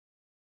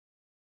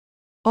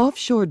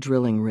Offshore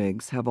drilling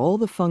rigs have all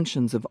the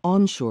functions of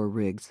onshore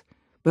rigs,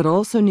 but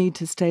also need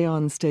to stay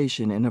on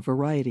station in a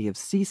variety of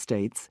sea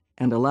states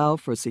and allow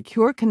for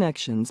secure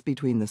connections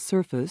between the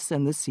surface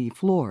and the sea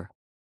floor.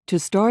 To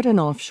start an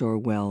offshore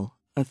well,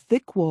 a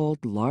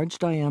thick-walled,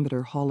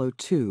 large-diameter hollow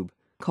tube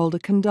called a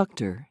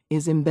conductor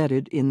is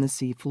embedded in the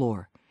sea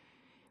floor,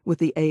 with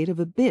the aid of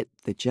a bit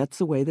that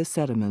jets away the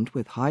sediment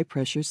with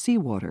high-pressure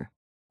seawater.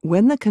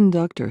 When the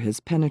conductor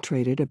has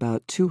penetrated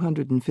about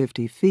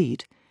 250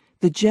 feet,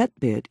 the jet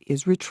bit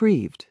is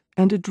retrieved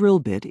and a drill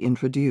bit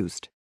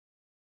introduced.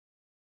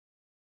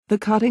 The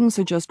cuttings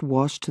are just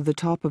washed to the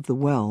top of the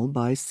well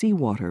by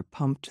seawater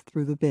pumped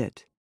through the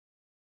bit.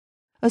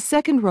 A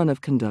second run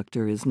of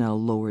conductor is now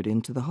lowered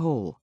into the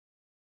hole.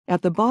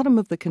 At the bottom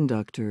of the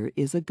conductor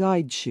is a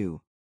guide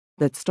shoe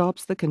that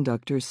stops the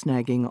conductor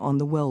snagging on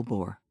the well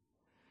bore.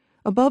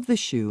 Above the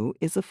shoe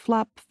is a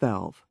flap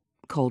valve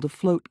called a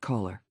float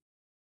collar.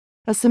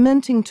 A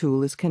cementing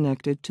tool is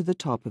connected to the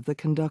top of the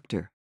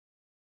conductor.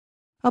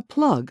 A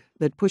plug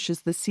that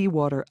pushes the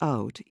seawater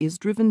out is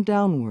driven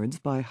downwards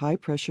by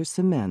high-pressure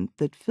cement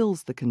that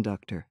fills the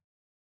conductor.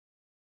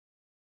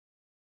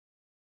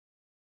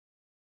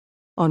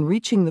 On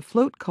reaching the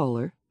float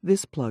collar,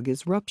 this plug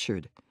is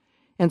ruptured,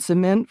 and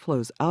cement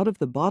flows out of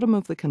the bottom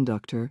of the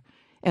conductor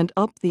and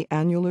up the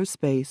annular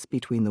space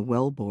between the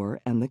wellbore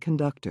and the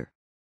conductor.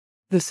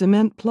 The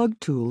cement plug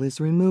tool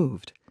is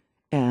removed,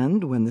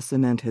 and when the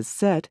cement has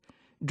set,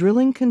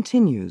 drilling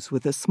continues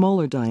with a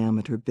smaller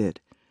diameter bit,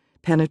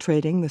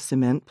 penetrating the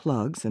cement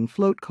plugs and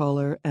float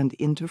collar and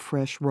into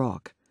fresh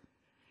rock.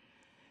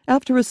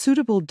 After a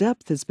suitable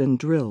depth has been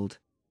drilled,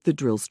 the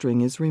drill string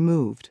is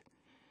removed.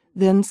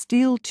 Then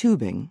steel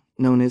tubing,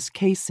 known as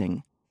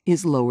casing,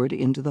 is lowered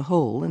into the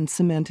hole and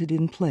cemented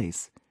in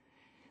place.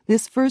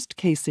 This first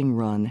casing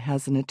run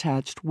has an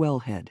attached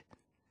wellhead.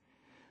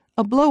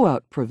 A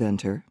blowout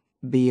preventer,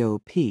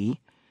 BOP,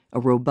 a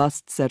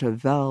robust set of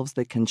valves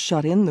that can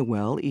shut in the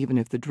well even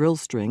if the drill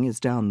string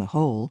is down the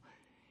hole,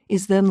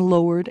 is then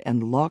lowered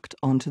and locked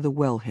onto the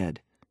wellhead.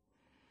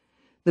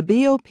 The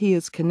BOP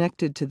is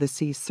connected to the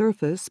sea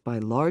surface by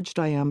large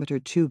diameter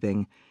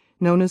tubing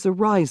known as a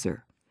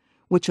riser,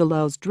 which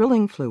allows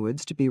drilling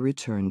fluids to be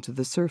returned to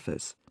the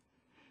surface.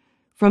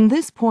 From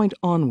this point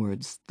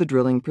onwards, the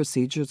drilling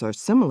procedures are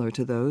similar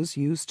to those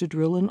used to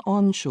drill an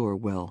onshore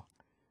well.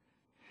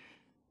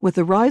 With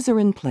the riser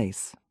in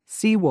place,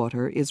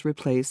 seawater is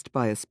replaced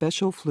by a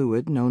special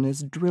fluid known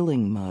as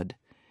drilling mud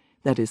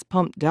that is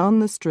pumped down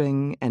the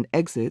string and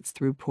exits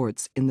through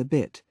ports in the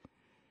bit.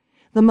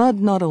 The mud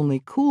not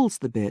only cools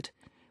the bit,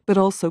 but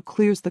also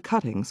clears the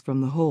cuttings from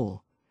the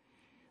hole.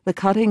 The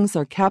cuttings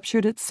are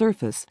captured at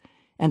surface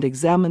and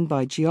examined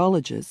by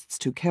geologists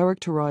to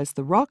characterize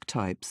the rock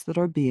types that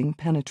are being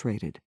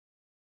penetrated.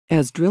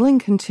 As drilling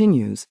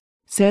continues,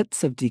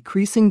 sets of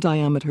decreasing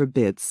diameter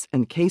bits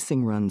and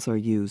casing runs are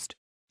used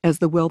as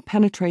the well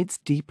penetrates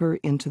deeper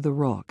into the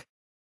rock.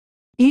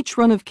 Each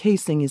run of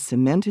casing is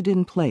cemented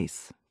in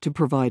place to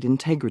provide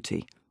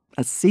integrity,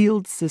 a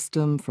sealed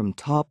system from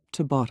top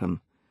to bottom.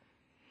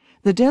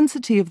 The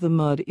density of the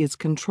mud is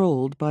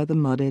controlled by the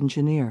mud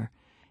engineer,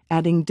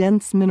 adding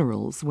dense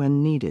minerals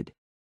when needed.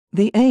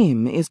 The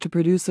aim is to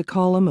produce a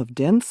column of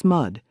dense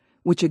mud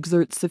which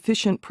exerts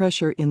sufficient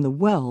pressure in the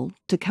well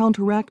to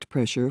counteract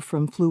pressure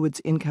from fluids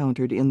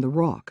encountered in the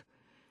rock.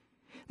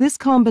 This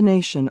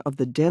combination of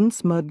the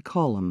dense mud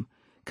column,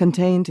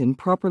 contained in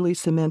properly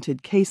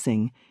cemented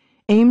casing,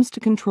 aims to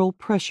control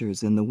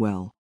pressures in the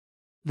well.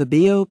 The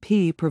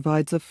BOP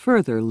provides a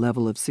further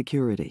level of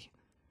security.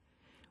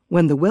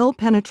 When the well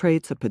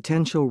penetrates a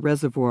potential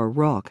reservoir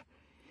rock,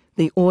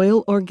 the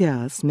oil or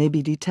gas may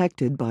be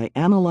detected by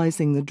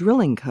analyzing the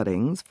drilling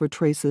cuttings for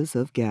traces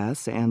of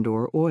gas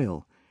and/or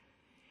oil.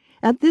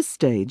 At this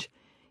stage,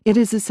 it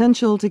is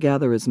essential to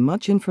gather as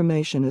much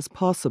information as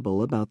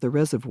possible about the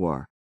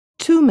reservoir.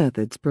 Two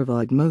methods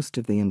provide most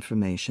of the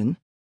information.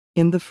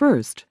 In the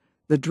first,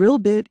 the drill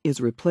bit is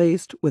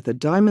replaced with a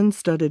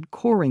diamond-studded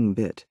coring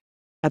bit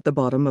at the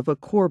bottom of a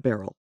core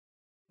barrel.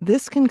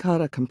 This can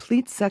cut a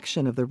complete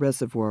section of the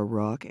reservoir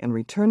rock and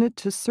return it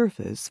to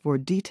surface for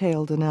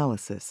detailed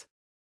analysis.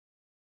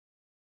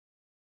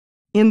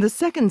 In the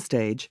second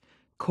stage,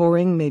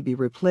 coring may be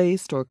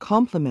replaced or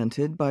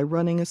complemented by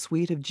running a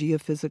suite of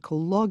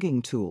geophysical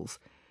logging tools,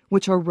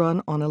 which are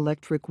run on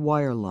electric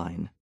wire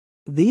line.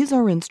 These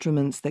are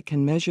instruments that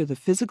can measure the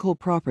physical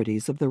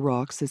properties of the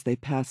rocks as they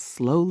pass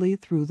slowly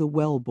through the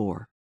well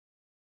bore.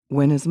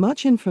 When as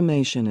much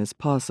information as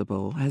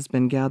possible has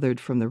been gathered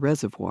from the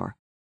reservoir,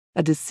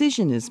 a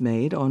decision is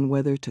made on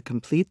whether to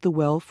complete the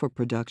well for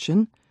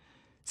production,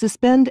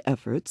 suspend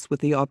efforts with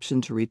the option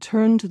to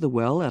return to the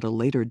well at a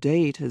later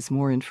date as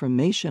more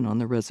information on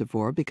the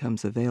reservoir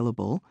becomes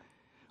available,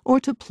 or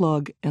to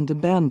plug and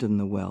abandon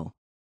the well.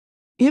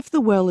 If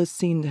the well is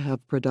seen to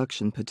have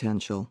production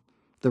potential,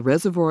 the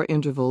reservoir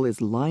interval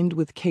is lined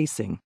with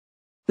casing.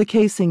 The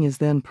casing is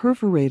then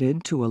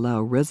perforated to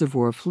allow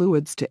reservoir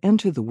fluids to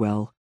enter the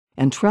well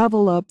and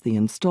travel up the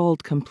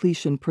installed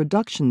completion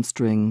production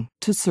string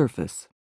to surface.